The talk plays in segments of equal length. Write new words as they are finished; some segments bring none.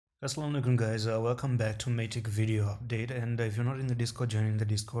Assalamu alaikum guys, welcome back to MATIC video update. And if you're not in the Discord, join in the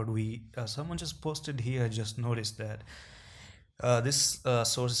Discord. Someone just posted here. I just noticed that this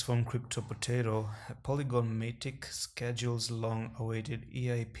source is from Crypto Potato. Polygon MATIC schedules long-awaited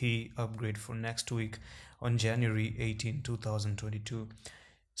EIP upgrade for next week on January 18, 2022.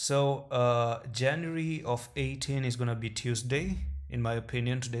 So January of 18 is gonna be Tuesday, in my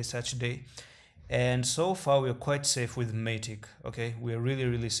opinion. Today's Saturday. And so far we're quite safe with MATIC. Okay, we're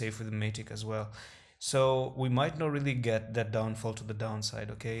really safe with MATIC as well. So we might not really get that downfall to the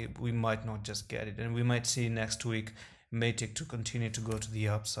downside. Okay, we might not just get it, and we might see next week MATIC to continue to go to the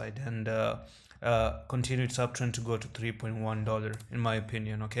upside and continue its uptrend to go to $3.1 in my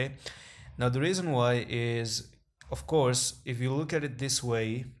opinion. Okay, now the reason why is, of course, if you look at it this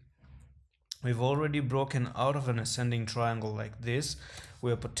way, we've already broken out of an ascending triangle like this.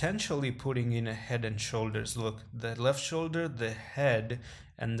 We're potentially putting in a head and shoulders. Look, the left shoulder, the head,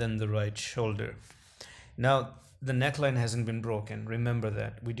 and then the right shoulder. Now, the neckline hasn't been broken. Remember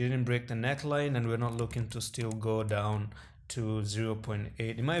that. We didn't break the neckline, and we're not looking to still go down to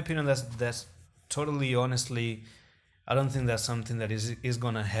 0.8. In my opinion, that's totally, honestly, I don't think that's something that is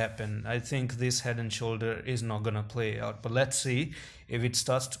gonna happen. I think this head and shoulder is not gonna play out. But let's see if it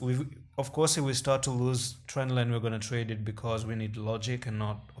starts to, of course, if we start to lose trend line, we're gonna trade it because we need logic and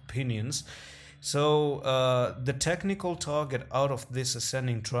not opinions. So the technical target out of this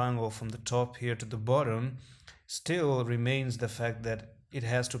ascending triangle from the top here to the bottom still remains the fact that it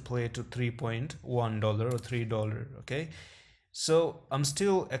has to play to $3.1 or $3. Okay. So I'm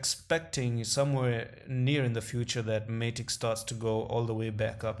still expecting somewhere near in the future that MATIC starts to go all the way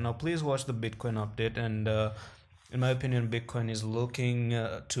back up. Now please watch the Bitcoin update, and in my opinion Bitcoin is looking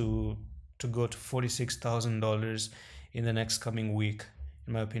to go to $46,000 in the next coming week,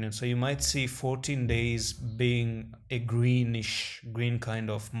 in my opinion. So you might see 14 days being a green kind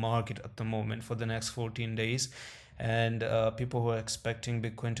of market at the moment for the next 14 days. And people who are expecting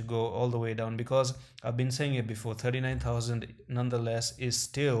Bitcoin to go all the way down, because I've been saying it before, 39,000 nonetheless is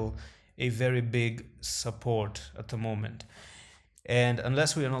still a very big support at the moment. And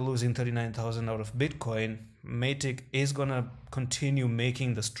unless we are not losing 39,000 out of Bitcoin, MATIC is gonna continue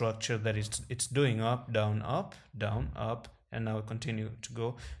making the structure that it's doing, up, down, up, and now continue to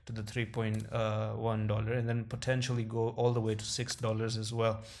go to the $3.1 and then potentially go all the way to $6 as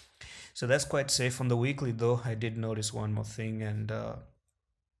well. So that's quite safe. On the weekly though, I did notice one more thing, and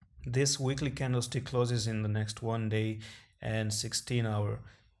this weekly candlestick closes in the next 1 day and 16 hour.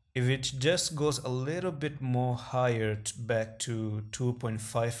 If it just goes a little bit more higher back to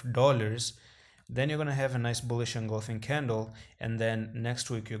 $2.5, then you're gonna have a nice bullish engulfing candle, and then next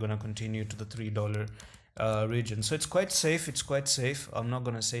week you're gonna continue to the $3 region. So it's quite safe. I'm not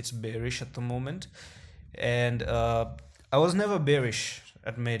gonna say it's bearish at the moment, and I was never bearish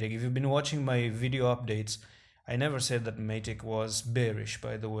at MATIC. If you've been watching my video updates, I never said that MATIC was bearish,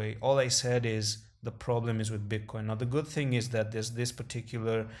 by the way. All I said is the problem is with Bitcoin. Now the good thing is that there's this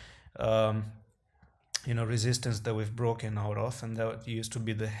particular resistance that we've broken out of, and that used to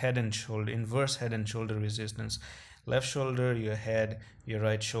be the head and shoulder, inverse head and shoulder resistance. Left shoulder, your head, your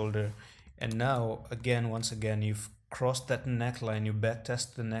right shoulder. And now again, once again, you've crossed that neckline, you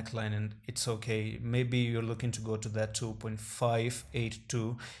backtest the neckline, and it's okay. Maybe you're looking to go to that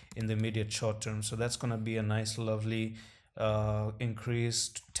 2.582 in the immediate short term. So that's going to be a nice, lovely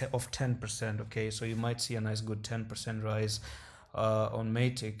increase of 10%. Okay, so you might see a nice, good 10% rise on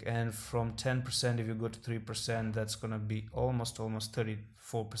MATIC, and from 10%, if you go to 3%, that's going to be almost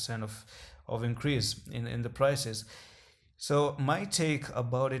 34% of increase in the prices. So my take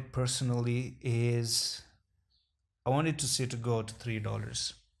about it personally is, I wanted to see it to go to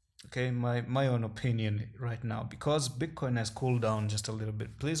 $3. Okay, my own opinion right now, because Bitcoin has cooled down just a little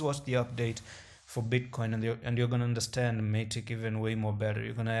bit. Please watch the update for Bitcoin, and you're gonna understand MATIC even way more better.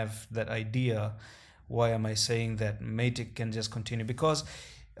 You're gonna have that idea. Why am I saying that MATIC can just continue? Because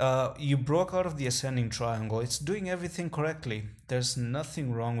you broke out of the ascending triangle. It's doing everything correctly. There's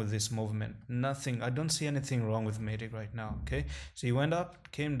nothing wrong with this movement. Nothing. I don't see anything wrong with MATIC right now. Okay, so you went up,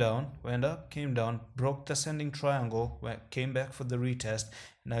 came down, went up, came down, broke the ascending triangle, came back for the retest.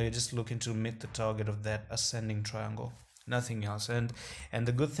 Now you're just looking to meet the target of that ascending triangle. Nothing else. And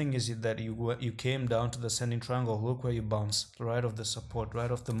the good thing is that you came down to the ascending triangle. Look where you bounced, right off the support, right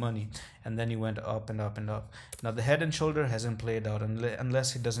off the money, and then you went up and up and up. Now the head and shoulder hasn't played out,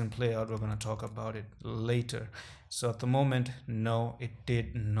 unless it doesn't play out, we're going to talk about it later. So at the moment, no, it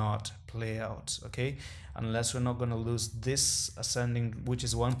did not play out. Okay, unless we're not going to lose this ascending, which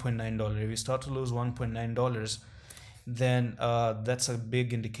is $1.9. If you start to lose $1.9, then that's a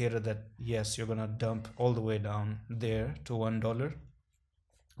big indicator that yes, you're gonna dump all the way down there to $1.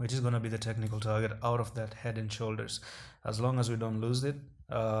 which is going to be the technical target out of that head and shoulders. As long as we don't lose it,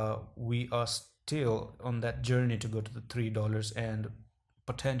 we are still on that journey to go to the $3 and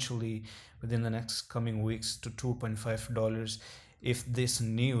potentially within the next coming weeks to $2.5 if this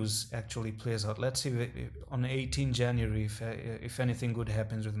news actually plays out. Let's see on 18 January if anything good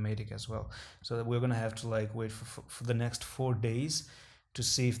happens with MATIC as well. So that we're gonna have to like wait for the next 4 days to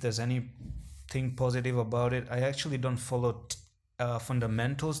see if there's anything positive about it. I actually don't follow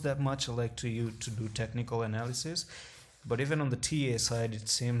fundamentals that much. I like to do technical analysis, but even on the TA side, it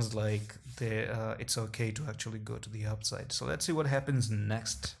seems like it's okay to actually go to the upside. So let's see what happens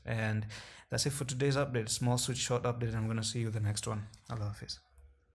next. And that's it for today's update. Small switch short update. I'm going to see you in the next one. Allah Hafiz.